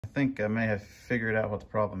I think I may have figured out what the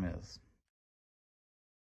problem is.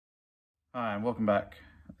 Hi, and welcome back.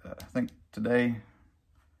 I think today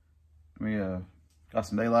we got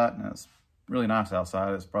some daylight and it's really nice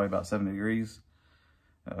outside. It's probably about 70 degrees.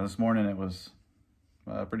 This morning it was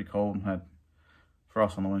pretty cold and had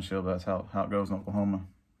frost on the windshield, but that's how it goes in Oklahoma.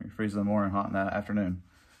 You freeze in the morning, hot in the afternoon.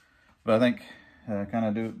 But I think kind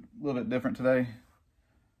of do it a little bit different today.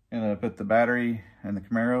 I'm gonna put the battery in the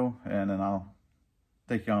Camaro, and then I'll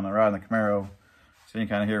take you on a ride in the Camaro so you can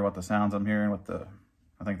kind of hear what the sounds I'm hearing, what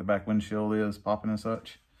I think the back windshield is popping and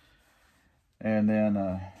such. And then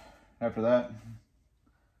after that,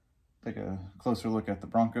 take a closer look at the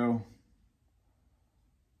Bronco,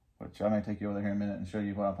 which I may take you over there in a minute and show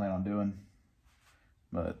you what I plan on doing.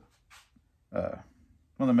 But one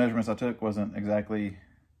of the measurements I took wasn't exactly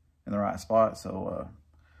in the right spot, so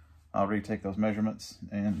I'll retake those measurements,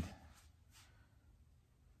 and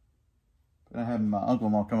I had my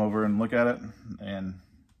uncle-in-law come over and look at it, and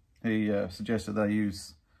he suggested that I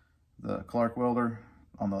use the Clark welder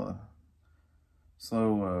on the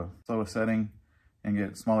slowest setting and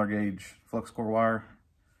get smaller gauge flux core wire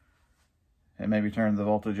and maybe turn the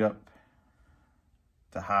voltage up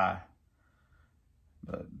to high.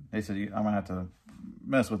 But he said I'm gonna have to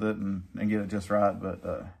mess with it and get it just right,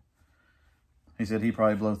 but he said he'd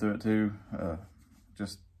probably blow through it too,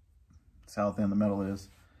 just how thin the metal is.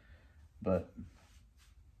 But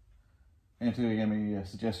and too, he gave me a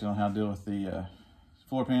suggestion on how to deal with the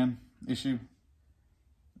floor pan issue,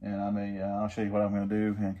 and I'll show you what I'm going to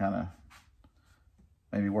do and kind of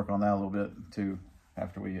maybe work on that a little bit too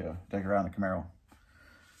after we take her around the Camaro.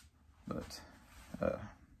 But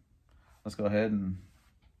let's go ahead and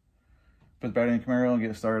put the battery in the Camaro and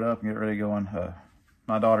get it started up and get it ready going.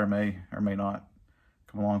 My daughter may or may not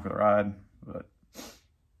come along for the ride, but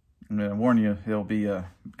I'm going to warn you, it'll be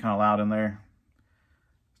kind of loud in there.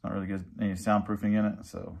 It's not really good, any soundproofing in it,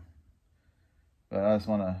 so. But I just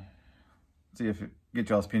want to see if get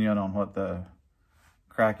y'all's opinion on what the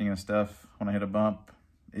cracking and stuff when I hit a bump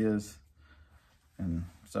is and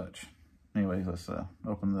such. Anyways, let's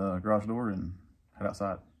open the garage door and head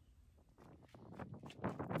outside.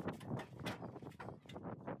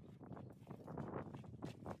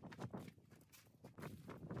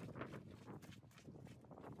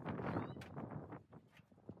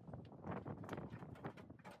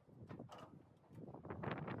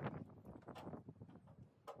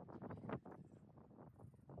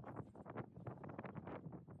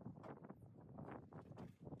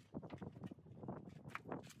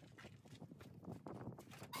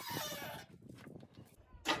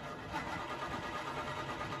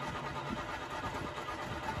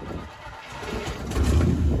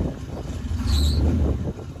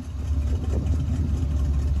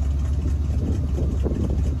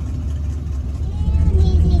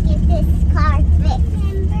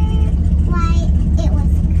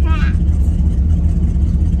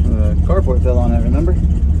 Carport fell on it, remember?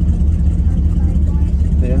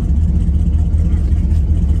 Yeah.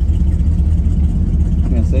 I'm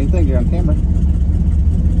gonna say anything, you're on camera. It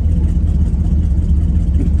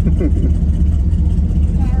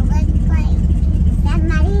looks like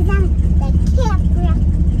somebody's on the camera.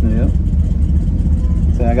 Yeah.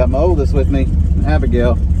 So I got my oldest with me,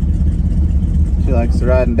 Abigail. She likes to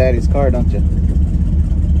ride in Daddy's car, don't you?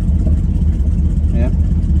 Yeah.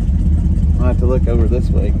 I'll have to look over this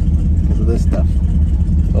way because of this stuff.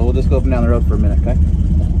 So we'll just go up and down the road for a minute, okay?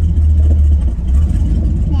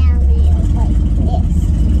 Now it's like this.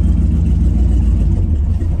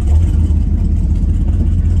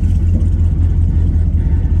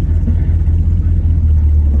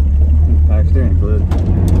 Power steering fluid.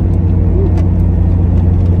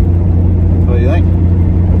 What do you think?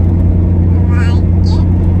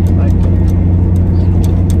 Like it. Like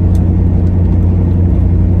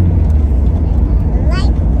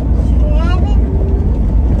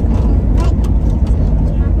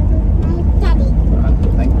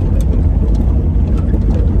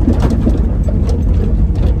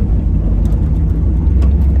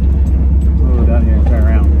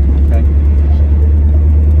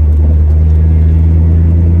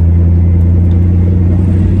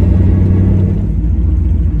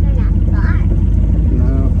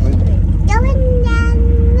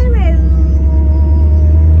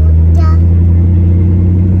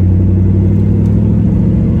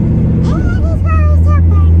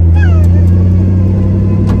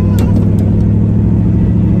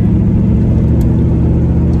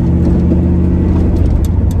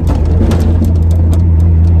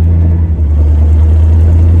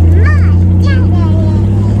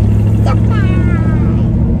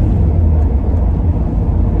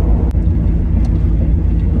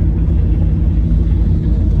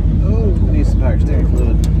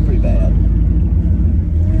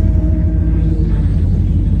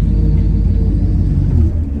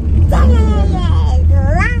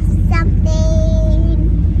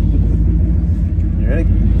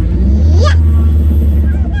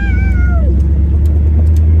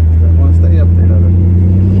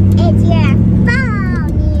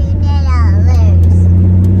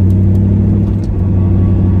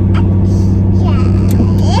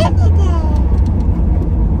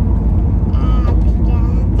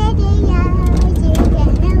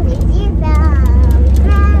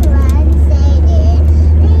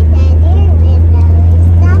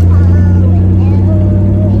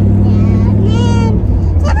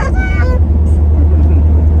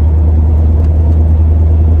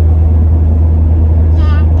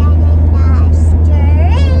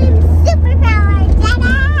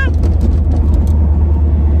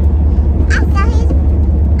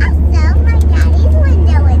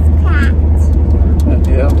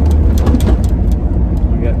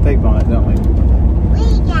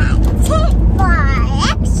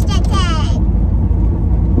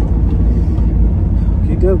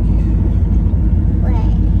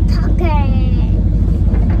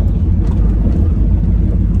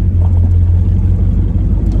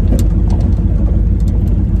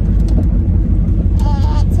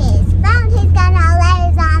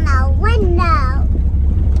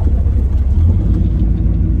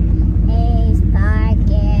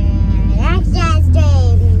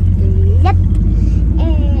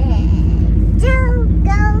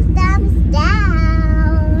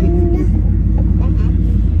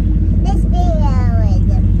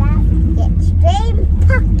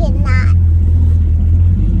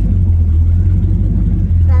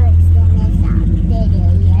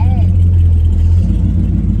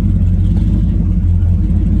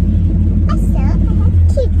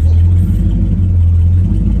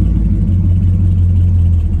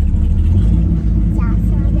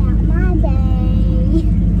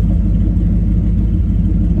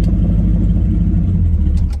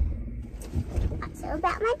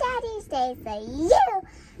Daddy says that you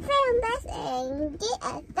film this and get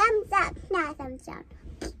a thumbs up. Not a thumbs down.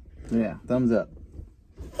 Yeah, thumbs up.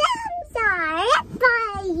 Thumbs are up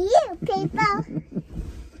for you, people.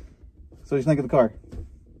 So what do you think of the car?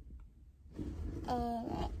 And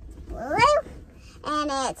it's blue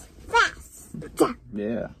and it's fast.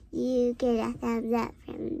 Yeah. You get a thumbs up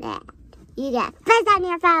from that. You get fuzz on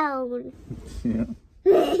your phone. Yeah.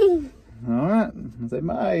 All right. Say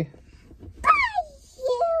bye. Bye,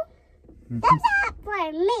 you. Thumbs up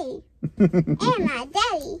for me and my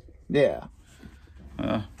daddy. Yeah.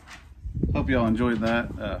 Hope y'all enjoyed that.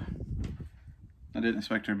 I didn't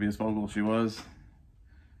expect her to be as vocal as she was,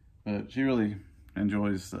 but she really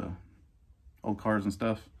enjoys old cars and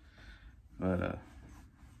stuff. But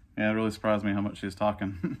yeah, it really surprised me how much she was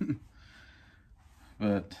talking.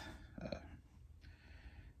 But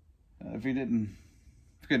if you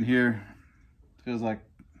couldn't hear, it feels like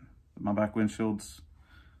my back windshield's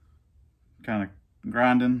kind of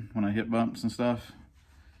grinding when I hit bumps and stuff,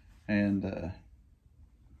 and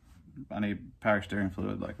I need power steering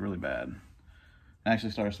fluid like really bad. I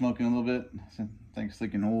actually started smoking a little bit. I think it's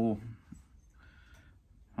leaking oil.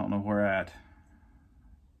 I don't know where at,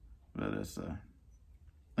 but it's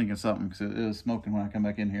thinking something because it was smoking when I come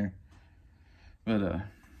back in here. But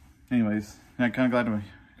anyways, I'm kind of glad we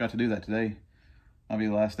got to do that today. That'll be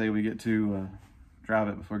the last day we get to drive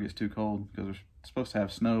it before it gets too cold, because we're supposed to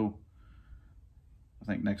have snow, I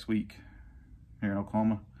think, next week here in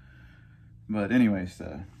Oklahoma. But anyways,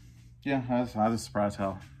 yeah, I was surprised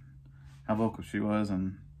how vocal she was,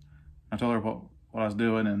 and I told her what I was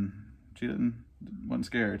doing, and she wasn't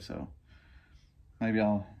scared. So maybe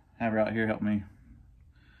I'll have her out here help me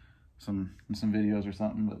some videos or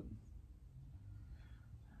something. But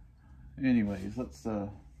anyways, let's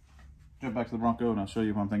jump back to the Bronco and I'll show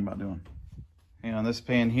you what I'm thinking about doing. And on this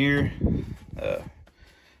pan here,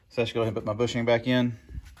 so I should go ahead and put my bushing back in.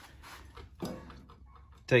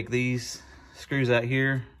 Take these screws out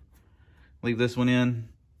here, leave this one in,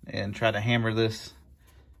 and try to hammer this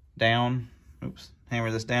down. Oops,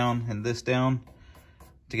 hammer this down and this down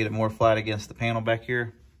to get it more flat against the panel back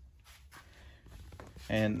here.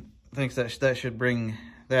 And I think that should bring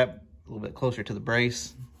that a little bit closer to the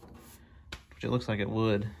brace, which it looks like it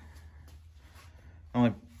would.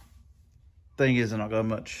 Only thing is, I don't got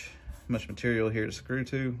much material here to screw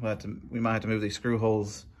to. We might have to move these screw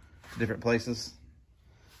holes to different places.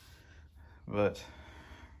 But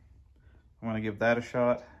I'm gonna give that a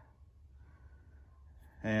shot.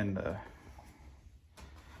 And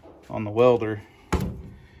on the welder,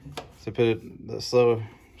 so put it the slow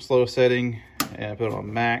setting and put it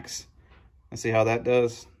on max and see how that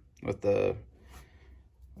does with the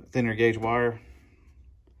thinner gauge wire.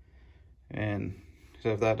 And so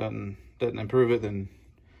if that doesn't improve it, then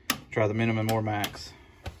try the minimum or max.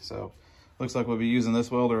 So looks like we'll be using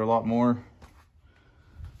this welder a lot more.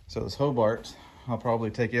 So this Hobart, I'll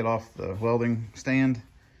probably take it off the welding stand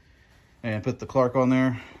and put the Clark on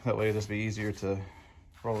there. That way this will be easier to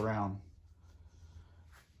roll around.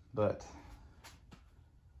 But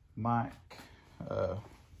Mike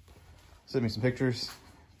sent me some pictures.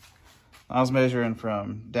 I was measuring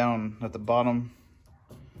from down at the bottom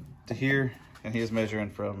to here, and he was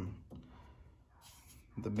measuring from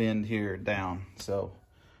the bend here down. So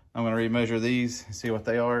I'm gonna remeasure these and see what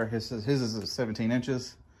they are. His is 17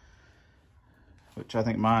 inches, which I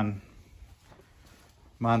think mine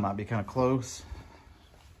might be kind of close,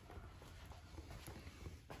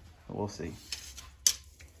 but we'll see.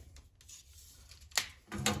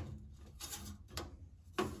 I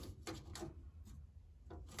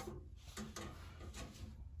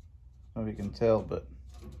don't know if you can tell, but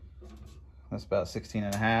that's about 16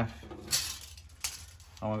 and a half.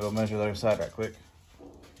 I'm gonna go measure the other side right quick.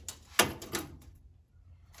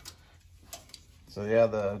 So yeah,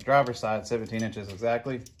 the driver's side, 17 inches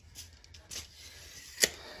exactly.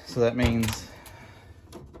 So that means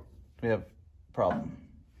we have a problem.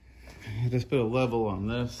 Just put a level on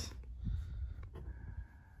this,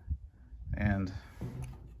 and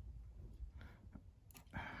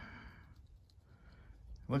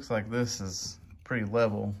looks like this is pretty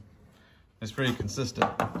level. It's pretty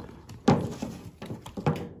consistent.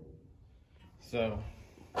 So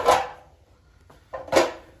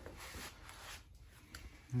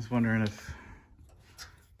just wondering if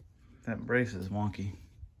that brace is wonky.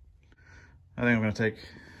 I think I'm gonna take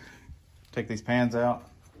these pans out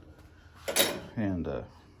and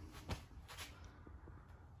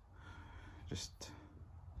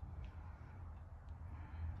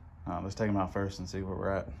let's take them out first and see where we're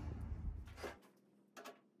at.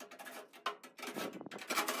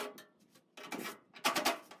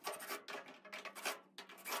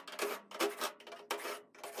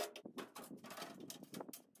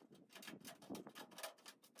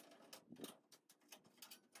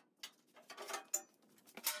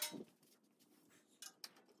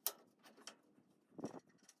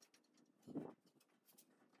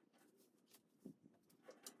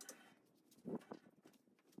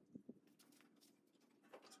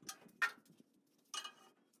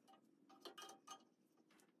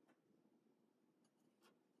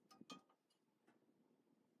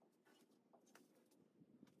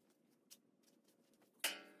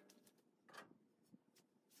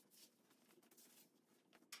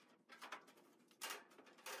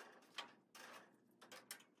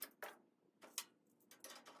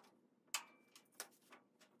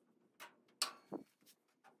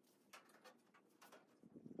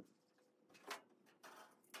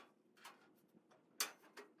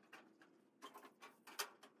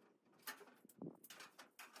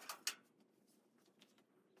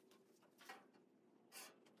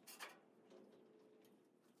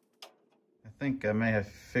 think I may have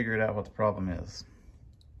figured out what the problem is.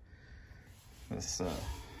 This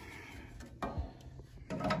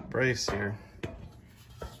brace here,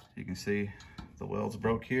 you can see the welds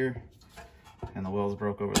broke here and the welds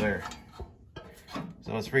broke over there.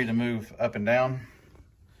 So it's free to move up and down.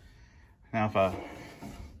 Now if I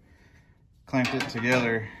clamped it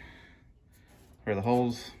together where the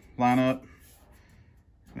holes line up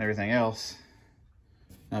and everything else,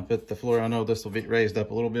 and I put the floor, I know this will be raised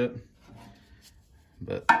up a little bit,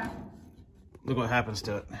 but look what happens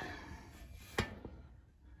to it.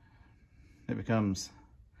 It becomes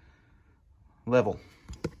level.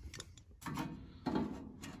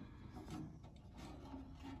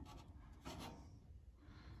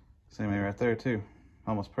 Same way right there too,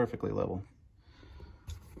 almost perfectly level.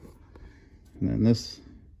 And then this,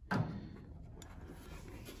 and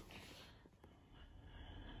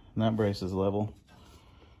that brace is level.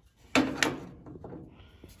 And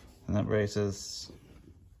that brace is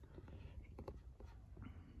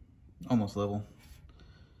almost level.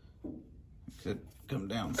 Could come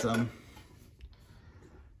down some,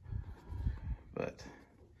 but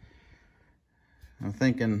I'm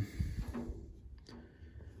thinking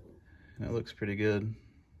it looks pretty good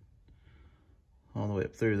all the way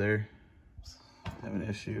up through there. I have an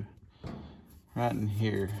issue right in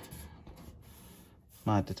here.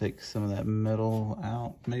 Might have to take some of that metal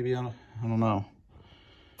out, maybe. I don't know,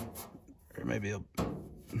 or maybe I'll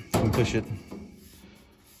push it,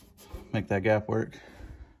 make that gap work.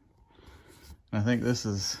 I think this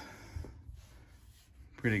is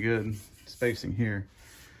pretty good spacing here.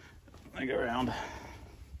 I go around.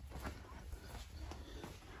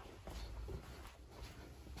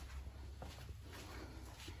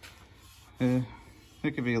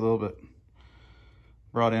 It could be a little bit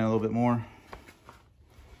brought in a little bit more.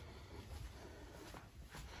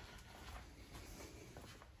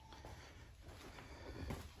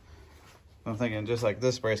 I'm thinking just like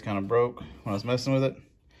this brace kind of broke when I was messing with it.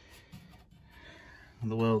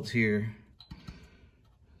 The welds here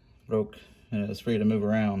broke and it's free to move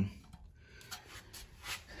around.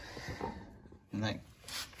 And that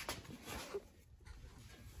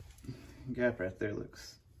gap right there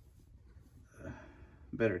looks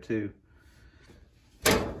better too.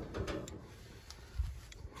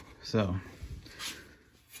 So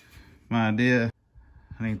my idea,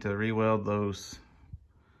 I need to re-weld those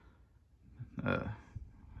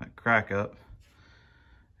that crack up,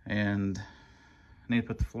 and I need to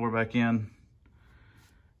put the floor back in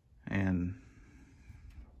and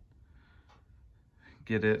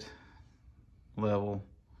get it level.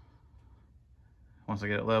 Once I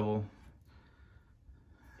get it level,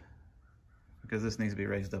 because this needs to be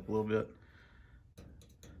raised up a little bit,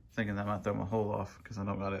 thinking that might throw my hole off because I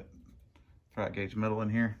don't got it right gauge metal in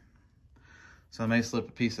here. So I may slip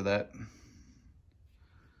a piece of that.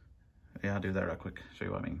 Yeah, I'll do that right quick, show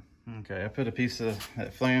you what I mean. Okay, I put a piece of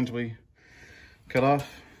that flange we cut off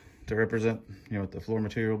to represent, you know, what the floor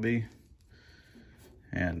material will be,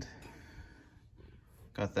 and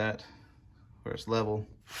got that where it's level,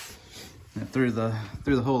 and threw the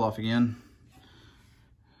hole off again,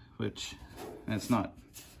 which it's not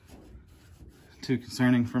too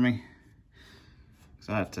concerning for me,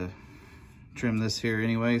 so I have to trim this here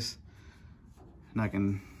anyways, and I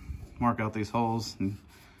can mark out these holes and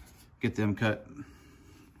get them cut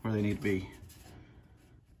where they need to be.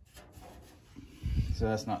 So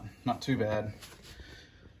that's not too bad.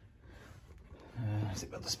 Let's see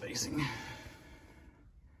about the spacing.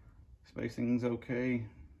 Spacing's okay.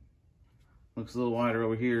 Looks a little wider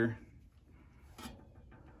over here.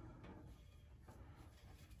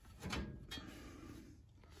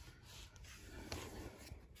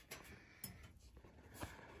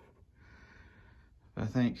 But I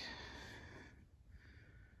think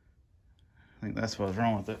that's what's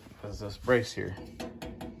wrong with it, is this brace here.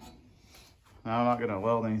 Now, I'm not gonna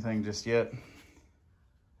weld anything just yet.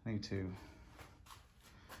 I need to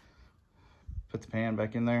put the pan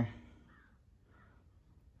back in there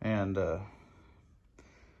and sorry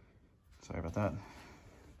about that.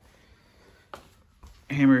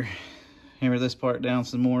 Hammer this part down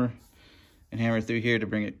some more and hammer through here to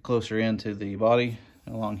bring it closer into the body,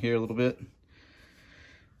 along here a little bit.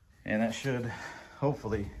 And that should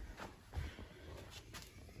hopefully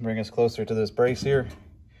bring us closer to this brace here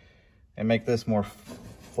and make this more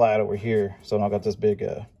flat over here, so I don't got this big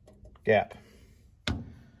gap. I'm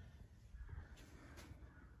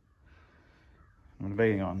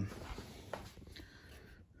debating on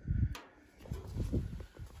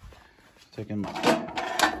taking my,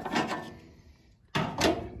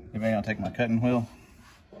 debating on taking my cutting wheel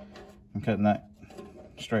and cutting that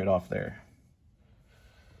straight off there.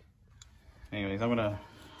 Anyways, I'm gonna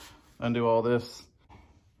undo all this,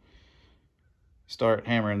 start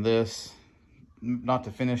hammering this, not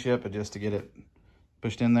to finish yet, but just to get it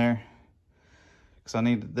pushed in there, because I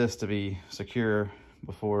need this to be secure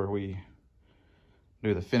before we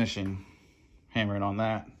do the finishing hammering on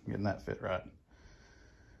that, getting that fit right.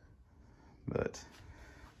 But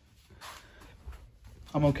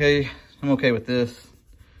I'm okay with this.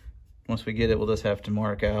 Once we get it, we'll just have to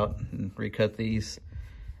mark out and recut these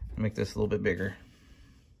and make this a little bit bigger.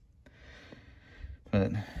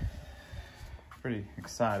 But pretty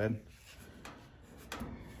excited.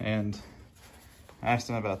 And I asked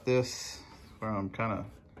him about this, where I'm kind of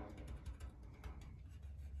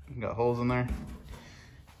got holes in there.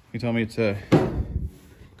 He told me to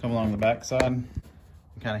come along the back side and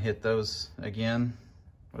kind of hit those again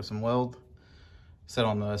with some weld. Set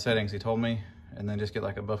on the settings he told me, and then just get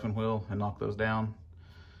like a buffing wheel and knock those down.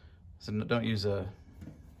 So don't use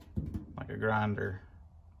like a grinder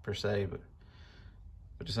per se, but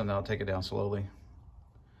just something that'll take it down slowly.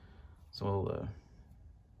 So we'll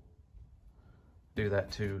do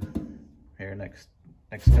that too here next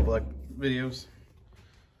couple of videos.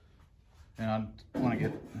 And I want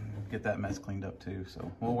to get that mess cleaned up too.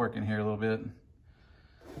 So we'll work in here a little bit,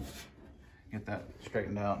 get that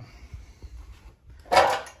straightened out.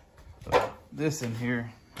 So this in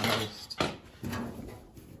here, I just,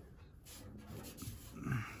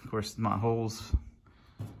 of course, my holes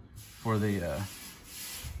for the, I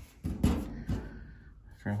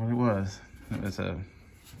forgot what it was. It was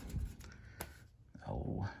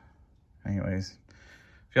anyways,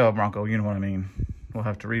 if y'all have Bronco, you know what I mean. We'll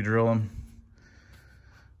have to re-drill them.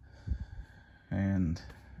 And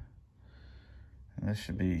this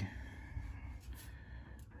should be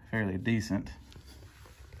fairly decent.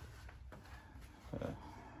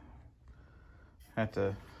 Have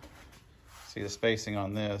to see the spacing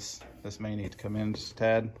on this. This may need to come in just a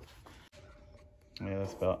tad. Yeah,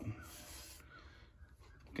 that's about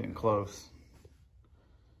getting close.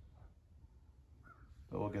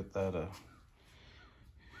 But we'll get that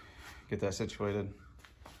situated.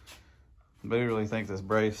 But I really think this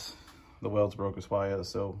brace, the welds broke, is why it is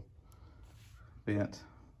so bent.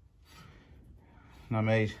 And I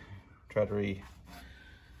may try to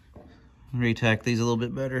re-tack these a little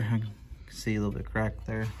bit better. I can see a little bit cracked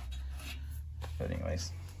there. But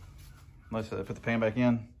anyways, let's put the pan back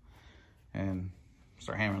in and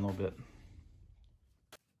start hammering a little bit.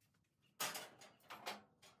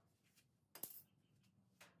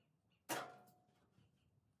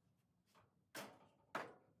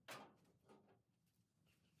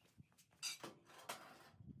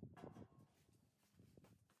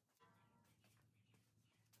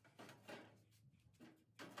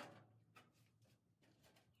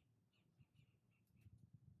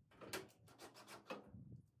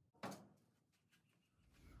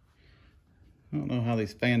 I don't know how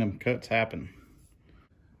these phantom cuts happen.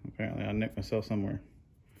 Apparently I nicked myself somewhere.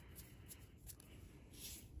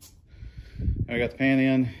 I got the pan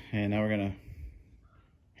in, and now we're gonna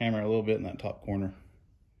hammer a little bit in that top corner.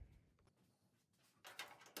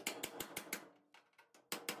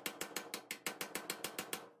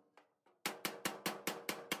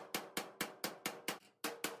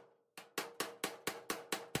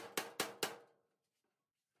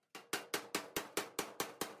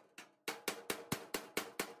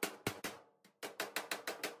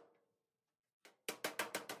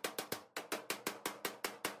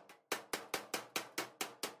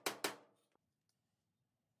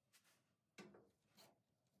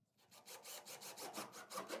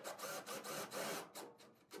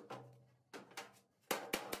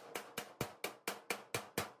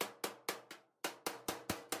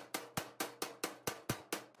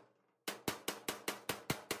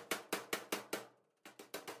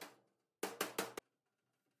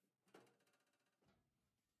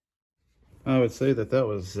 I would say that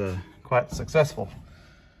was quite successful.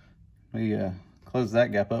 We closed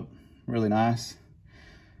that gap up really nice.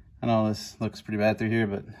 I know this looks pretty bad through here,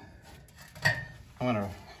 but I'm gonna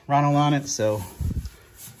rhino line it, so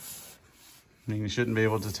you shouldn't be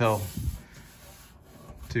able to tell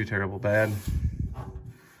too terrible bad. I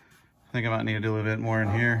think I might need to do a little bit more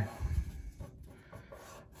in here.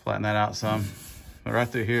 Flatten that out some. But right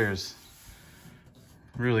through here is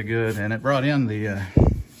really good, and it brought in the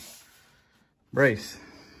brace.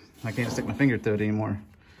 I can't stick my finger through it anymore.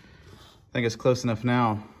 I think it's close enough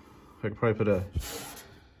now. I could probably put a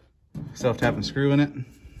self-tapping screw in it.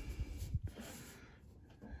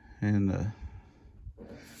 And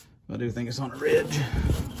I do think it's on a ridge.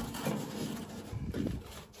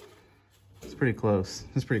 It's pretty close.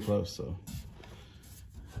 It's pretty close, so.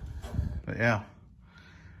 But yeah,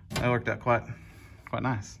 That worked out quite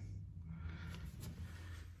nice.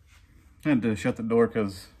 I had to shut the door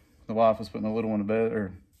because the wife was putting the little one to bed,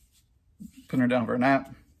 or putting her down for a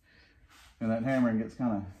nap, and that hammering gets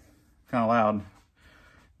kind of loud.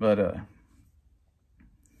 But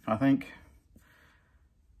I think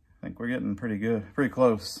we're getting pretty good, pretty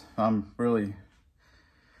close. I'm really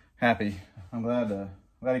happy. I'm glad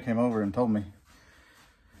he came over and told me,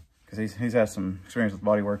 because he's had some experience with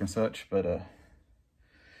body work and such. But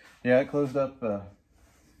yeah, it closed up the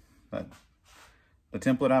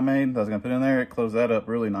template I made that I was gonna put in there. It closed that up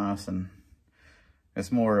really nice, and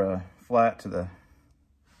it's more flat to the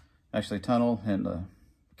actually tunnel and the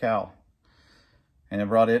cowl, and it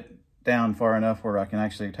brought it down far enough where I can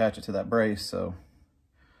actually attach it to that brace. So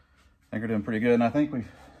I think we're doing pretty good, and I think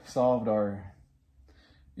we've solved our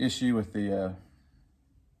issue with the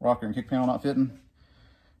rocker and kick panel not fitting.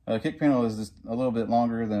 Kick panel is just a little bit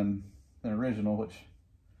longer than original, which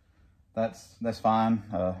that's fine.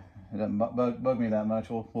 It doesn't bug me that much.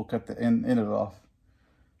 We'll cut the end of it off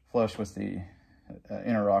flush with the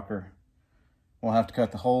inner rocker. We'll have to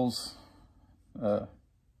cut the holes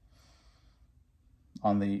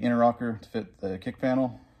on the inner rocker to fit the kick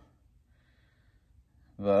panel.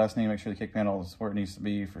 But I just need to make sure the kick panel is where it needs to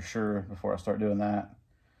be for sure before I start doing that.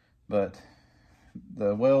 But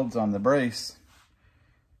the welds on the brace,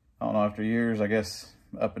 I don't know, after years, I guess,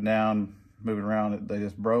 up and down, moving around, they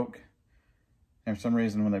just broke. And for some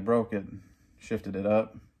reason, when they broke, it shifted it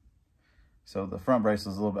up. So the front brace is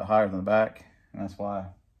a little bit higher than the back, and that's why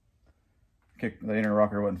the inner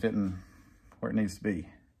rocker wasn't fitting where it needs to be.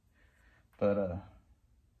 But I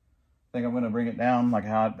think I'm going to bring it down like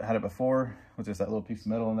how I had it before, with just that little piece of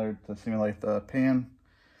metal in there to simulate the pin,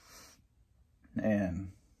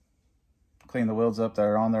 and clean the welds up that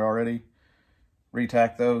are on there already,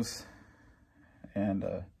 re-tack those, and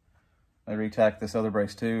I re-tack this other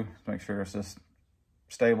brace too to make sure it's just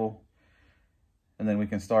stable. And then we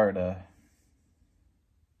can start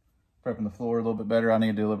prepping the floor a little bit better. I need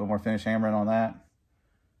to do a little bit more finish hammering on that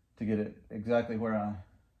to get it exactly where I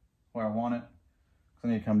want it. So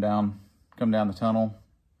I need to come down the tunnel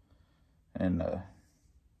and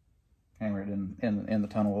hammer it in the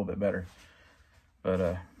tunnel a little bit better.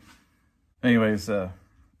 But anyways,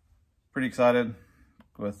 pretty excited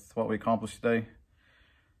with what we accomplished today.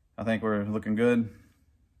 I think we're looking good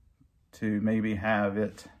to maybe have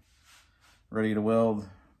it ready to weld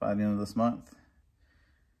by the end of this month.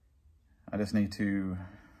 I just need to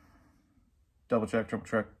double check, triple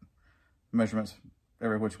check measurements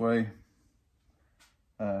every which way.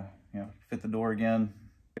 Fit the door again.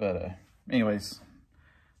 But anyways,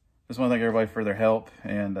 just want to thank everybody for their help.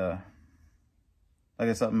 And I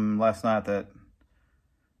did something last night that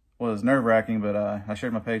was nerve-wracking, but I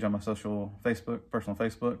shared my page on my personal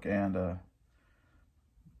Facebook, and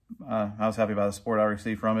I was happy about the support I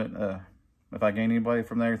received from it. If I gain anybody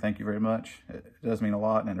from there, thank you very much. It does mean a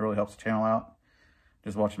lot, and it really helps the channel out,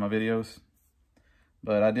 just watching my videos.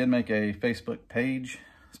 But I did make a Facebook page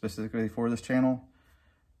specifically for this channel.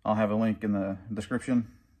 I'll have a link in the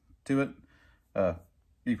description to it.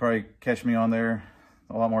 You probably catch me on there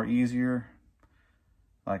a lot more easier,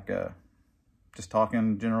 like just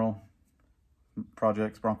talking general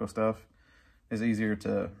projects, Bronco stuff is easier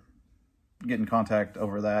to get in contact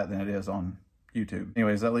over that than it is on YouTube.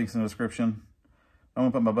 Anyways, that link's in the description. I'm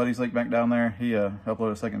gonna put my buddy's link back down there. He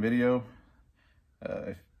uploaded a second video.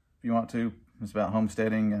 If you want to, it's about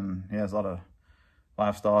homesteading, and he has a lot of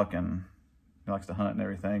livestock, and he likes to hunt and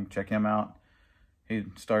everything. Check him out. He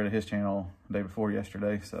started his channel the day before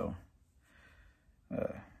yesterday. So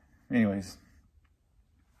anyways,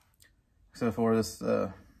 so for this,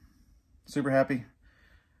 super happy.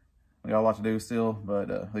 We got a lot to do still, but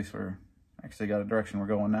at least we're actually got a direction we're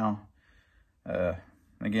going now.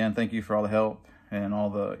 Again, thank you for all the help and all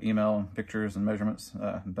the email and pictures and measurements.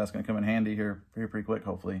 That's going to come in handy here pretty quick,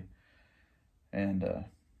 hopefully. And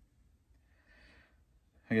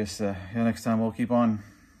I guess next time we'll keep on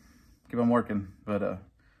working. But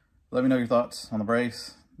let me know your thoughts on the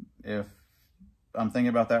brace, if I'm thinking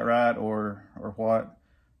about that right or what.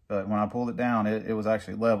 But when I pulled it down, it was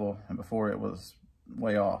actually level, and before it was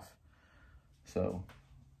way off. So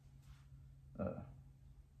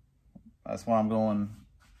that's what I'm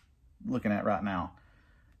looking at right now.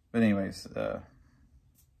 But anyways, if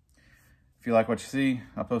you like what you see,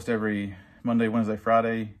 I post every Monday, Wednesday,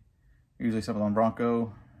 Friday, usually something on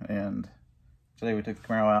Bronco, and today we took the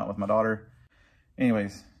Camaro out with my daughter.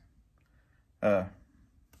 Anyways,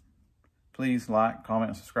 please like, comment,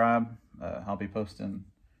 and subscribe. I'll be posting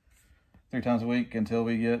 3 times a week until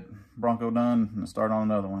we get Bronco done and start on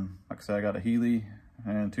another one. Like I said, I got a Healy,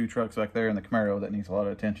 and 2 trucks back there in the Camaro that needs a lot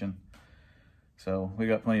of attention. So we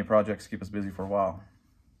got plenty of projects to keep us busy for a while.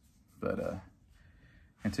 But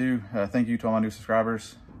and 2, thank you to all my new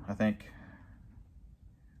subscribers. I think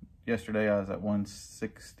yesterday I was at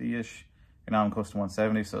 160-ish, and now I'm close to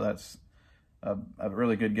 170, so that's a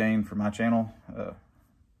really good gain for my channel.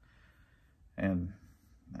 And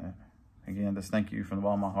again, just thank you from the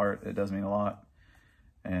bottom of my heart. It does mean a lot,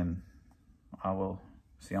 and I will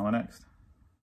see you on the next.